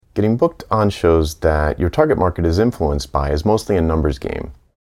Getting booked on shows that your target market is influenced by is mostly a numbers game.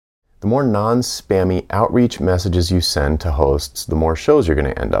 The more non-spammy outreach messages you send to hosts, the more shows you're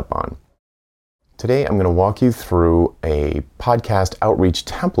going to end up on. Today, I'm going to walk you through a podcast outreach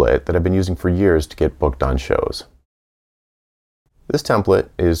template that I've been using for years to get booked on shows. This template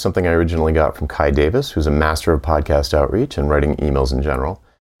is something I originally got from Kai Davis, who's a master of podcast outreach and writing emails in general.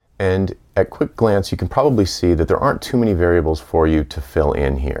 And at quick glance, you can probably see that there aren't too many variables for you to fill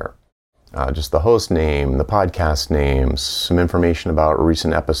in here. Just the host name, the podcast names, some information about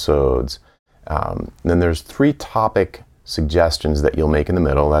recent episodes. Then there's 3 topic suggestions that you'll make in the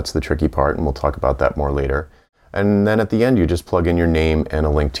middle. That's the tricky part, and we'll talk about that more later. And then at the end, you just plug in your name and a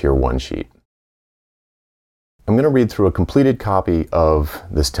link to your one sheet. I'm going to read through a completed copy of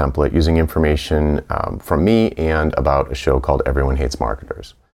this template using information from me and about a show called Everyone Hates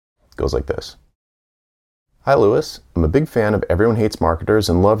Marketers. It goes like this. Hi, Lewis. I'm a big fan of Everyone Hates Marketers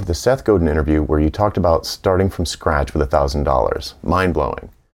and loved the Seth Godin interview where you talked about starting from scratch with $1,000. Mind-blowing.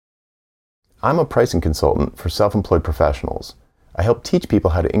 I'm a pricing consultant for self-employed professionals. I help teach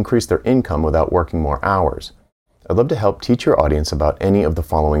people how to increase their income without working more hours. I'd love to help teach your audience about any of the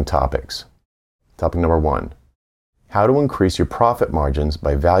following topics. Topic number 1. How to increase your profit margins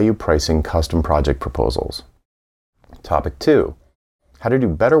by value pricing custom project proposals. Topic 2. How to do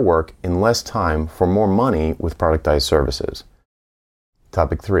better work in less time for more money with productized services.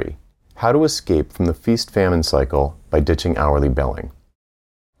 Topic 3. How to escape from the feast-famine cycle by ditching hourly billing.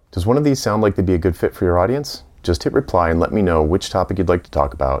 Does one of these sound like they'd be a good fit for your audience? Just hit reply and let me know which topic you'd like to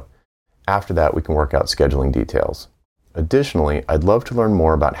talk about. After that, we can work out scheduling details. Additionally, I'd love to learn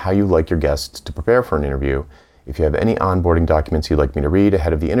more about how you like your guests to prepare for an interview. If you have any onboarding documents you'd like me to read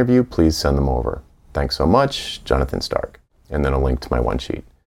ahead of the interview, please send them over. Thanks so much, Jonathan Stark. And then a link to my one sheet.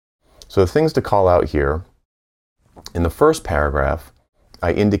 So the things to call out here, in the first paragraph,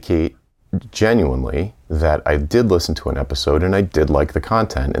 I indicate genuinely that I did listen to an episode and I did like the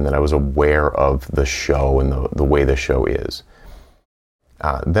content and that I was aware of the show and the way the show is.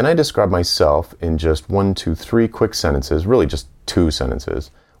 Then I describe myself in just 1, 2, 3 quick sentences, really just 2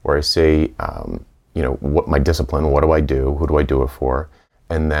 sentences, where I say, what my discipline, what do I do, who do I do it for,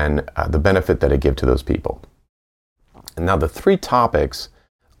 and then the benefit that I give to those people. And now the 3 topics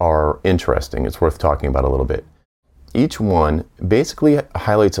are interesting. It's worth talking about a little bit. Each one basically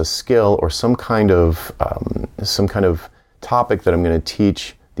highlights a skill or some kind of topic that I'm going to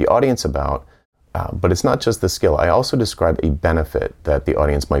teach the audience about. But it's not just the skill. I also describe a benefit that the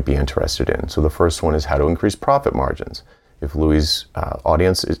audience might be interested in. So the first one is how to increase profit margins. If Louis'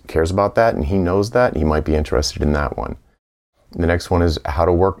 audience cares about that and he knows that, he might be interested in that one. The next one is how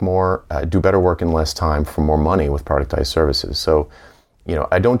to work more, do better work in less time for more money with productized services. So,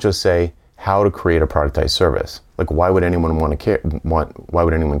 I don't just say how to create a productized service. Like, why would anyone why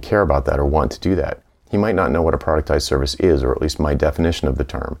would anyone care about that or want to do that? He might not know what a productized service is, or at least my definition of the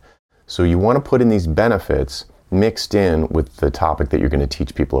term. So you want to put in these benefits mixed in with the topic that you're going to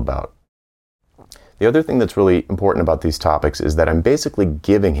teach people about. The other thing that's really important about these topics is that I'm basically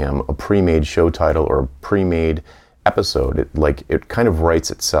giving him a pre-made show title or a pre-made episode. It kind of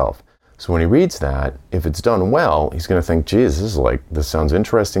writes itself. So when he reads that, if it's done well, he's going to think, geez, this sounds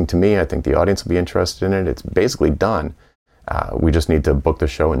interesting to me. I think the audience will be interested in it. It's basically done. We just need to book the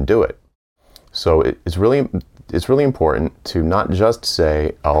show and do it. So it's really important to not just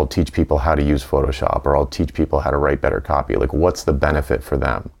say, I'll teach people how to use Photoshop or I'll teach people how to write better copy. Like, what's the benefit for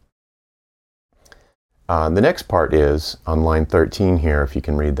them? The next part is on line 13 here, if you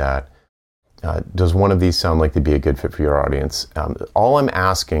can read that. Does one of these sound like they'd be a good fit for your audience? All I'm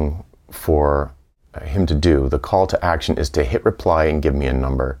asking for him to do, the call to action, is to hit reply and give me a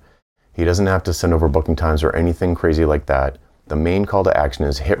number. He doesn't have to send over booking times or anything crazy like that. The main call to action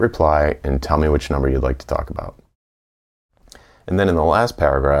is hit reply and tell me which number you'd like to talk about. And then in the last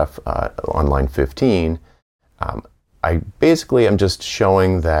paragraph, on line 15, I basically am just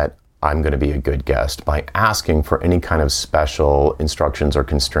showing that I'm going to be a good guest by asking for any kind of special instructions or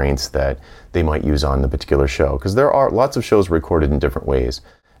constraints that they might use on the particular show. Because there are lots of shows recorded in different ways,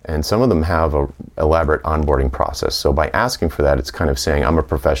 and some of them have an elaborate onboarding process. So by asking for that, it's kind of saying, I'm a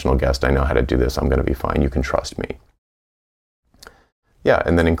professional guest, I know how to do this, I'm going to be fine, you can trust me. Yeah,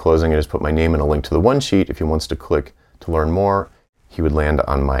 and then in closing, I just put my name and a link to the one sheet. If he wants to click to learn more, he would land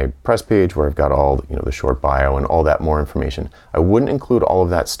on my press page where I've got all the short bio and all that more information. I wouldn't include all of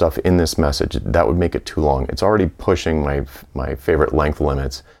that stuff in this message. That would make it too long. It's already pushing my favorite length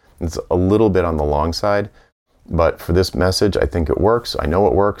limits. It's a little bit on the long side, but for this message, I think it works. I know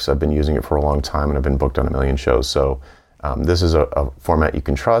it works. I've been using it for a long time and I've been booked on 1 million shows. So this is a format you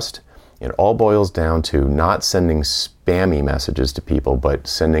can trust. It all boils down to not sending spammy messages to people, but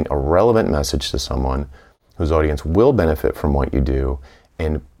sending a relevant message to someone whose audience will benefit from what you do,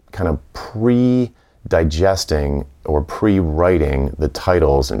 and kind of pre-digesting or pre-writing the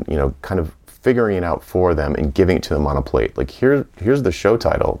titles and, kind of figuring it out for them and giving it to them on a plate. Like, here's the show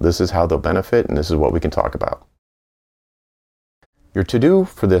title. This is how they'll benefit, and this is what we can talk about. Your to-do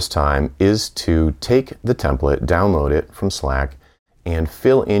for this time is to take the template, download it from Slack, and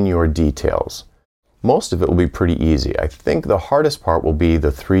fill in your details. Most of it will be pretty easy. I think the hardest part will be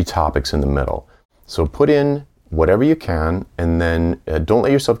the 3 topics in the middle. So put in whatever you can, and then don't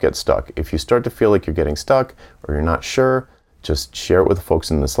let yourself get stuck. If you start to feel like you're getting stuck or you're not sure, just share it with the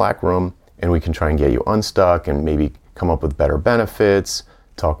folks in the Slack room, and we can try and get you unstuck and maybe come up with better benefits,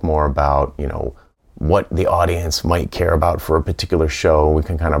 talk more about, what the audience might care about for a particular show. We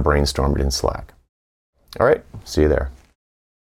can kind of brainstorm it in Slack. All right, see you there.